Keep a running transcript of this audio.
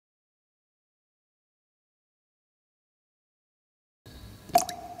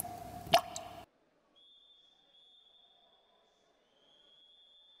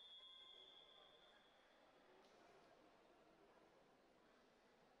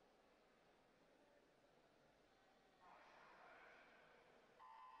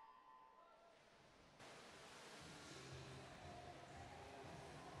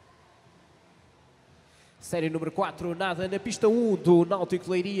Série número 4, nada na pista 1 do Náutico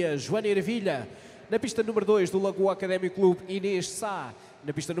Leiria, Joana Ervilha. Na pista número 2 do Lagoa Académico Clube, Inês Sá.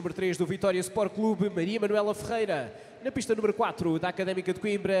 Na pista número 3 do Vitória Sport Clube, Maria Manuela Ferreira. Na pista número 4 da Académica de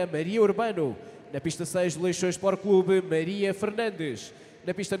Coimbra, Maria Urbano. Na pista 6 do Leixões Sport Clube, Maria Fernandes.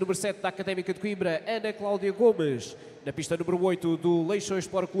 Na pista número 7 da Académica de Coimbra, Ana Cláudia Gomes. Na pista número 8 do Leixões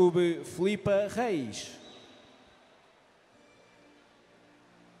Sport Clube, Filipa Reis.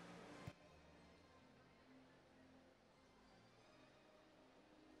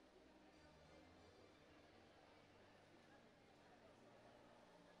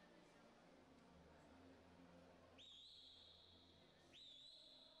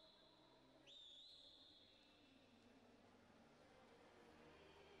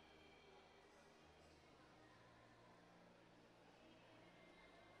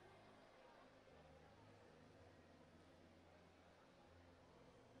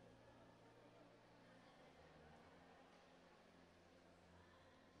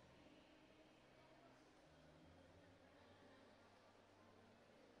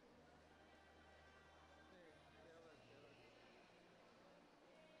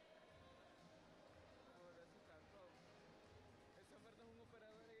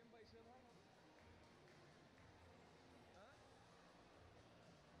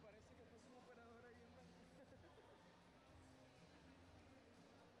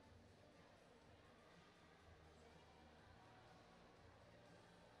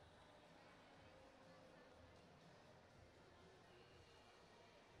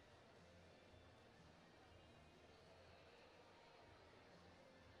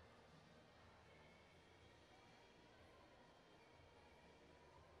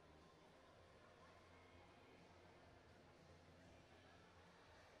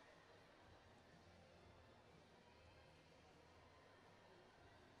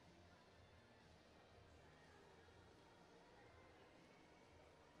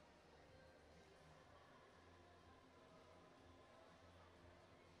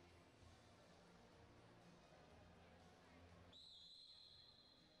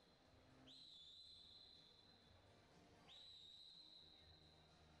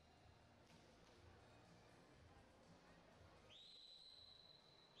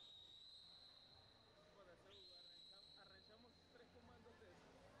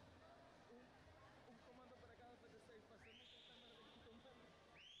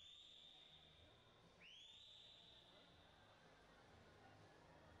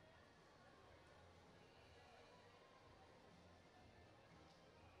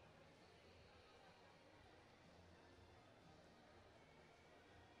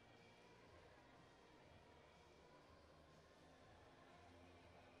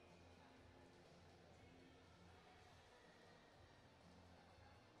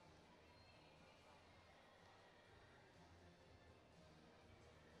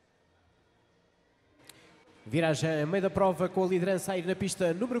 Viragem a meio da prova com a liderança a ir na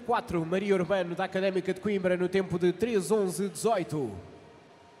pista número 4, Maria Urbano, da Académica de Coimbra, no tempo de 3:11:18.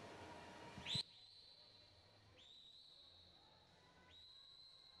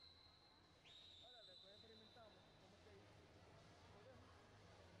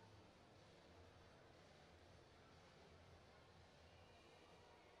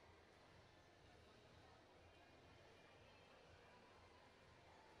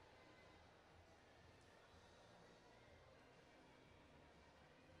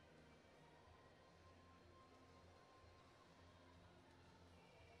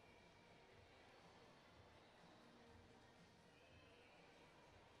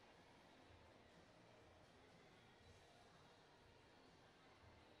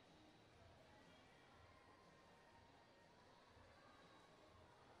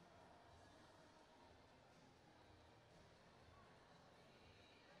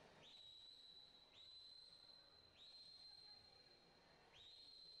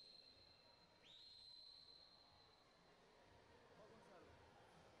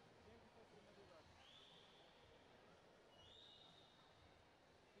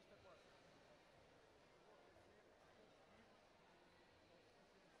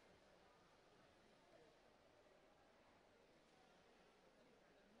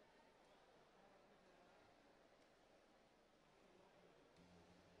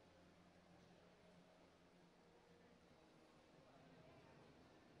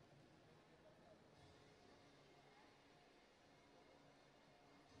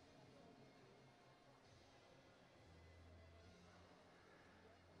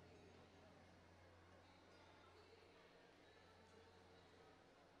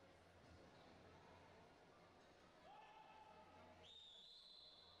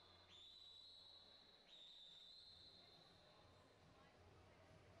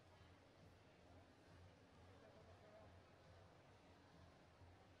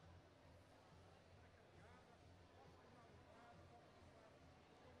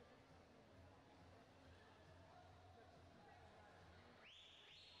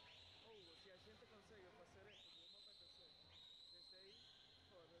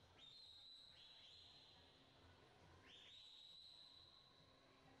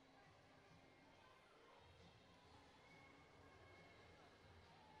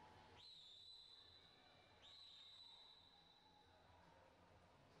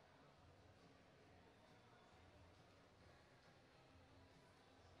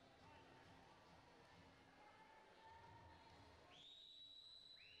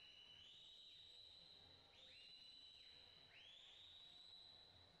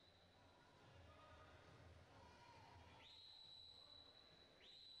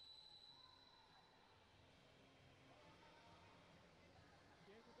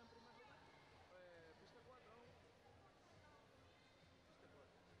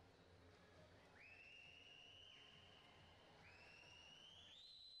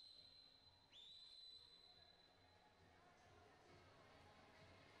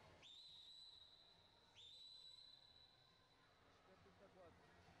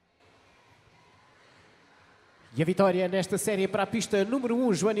 E a vitória nesta série para a pista número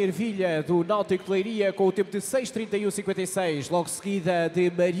 1, Joana Ervilha, do Náutico de Leiria, com o tempo de 6:31,56. Logo seguida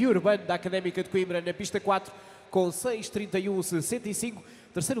de Maria Urbano, da Académica de Coimbra, na pista 4, com 6:31,65.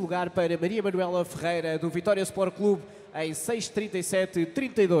 Terceiro lugar para Maria Manuela Ferreira, do Vitória Sport Clube, em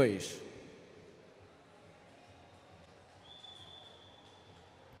 6:37,32.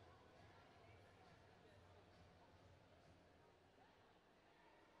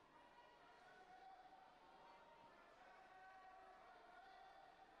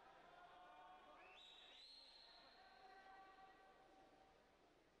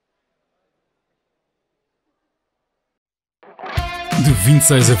 De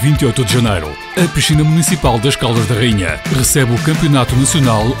 26 a 28 de janeiro, a piscina municipal das Caldas da Rainha recebe o Campeonato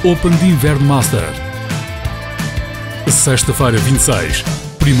Nacional Open de Inverno Master. Sexta-feira 26,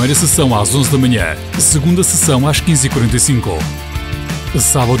 primeira sessão às 11 da manhã, segunda sessão às 15h45.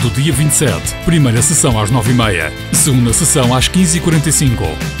 Sábado dia 27, primeira sessão às 9h30, segunda sessão às 15h45.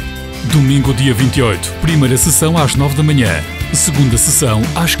 Domingo dia 28, primeira sessão às 9 da manhã, segunda sessão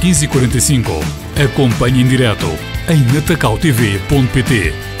às 15h45. Acompanhe em direto em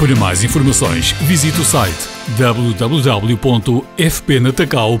natacaltv.pt. Para mais informações, visite o site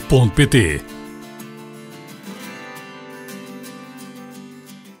www.fpnatacao.pt.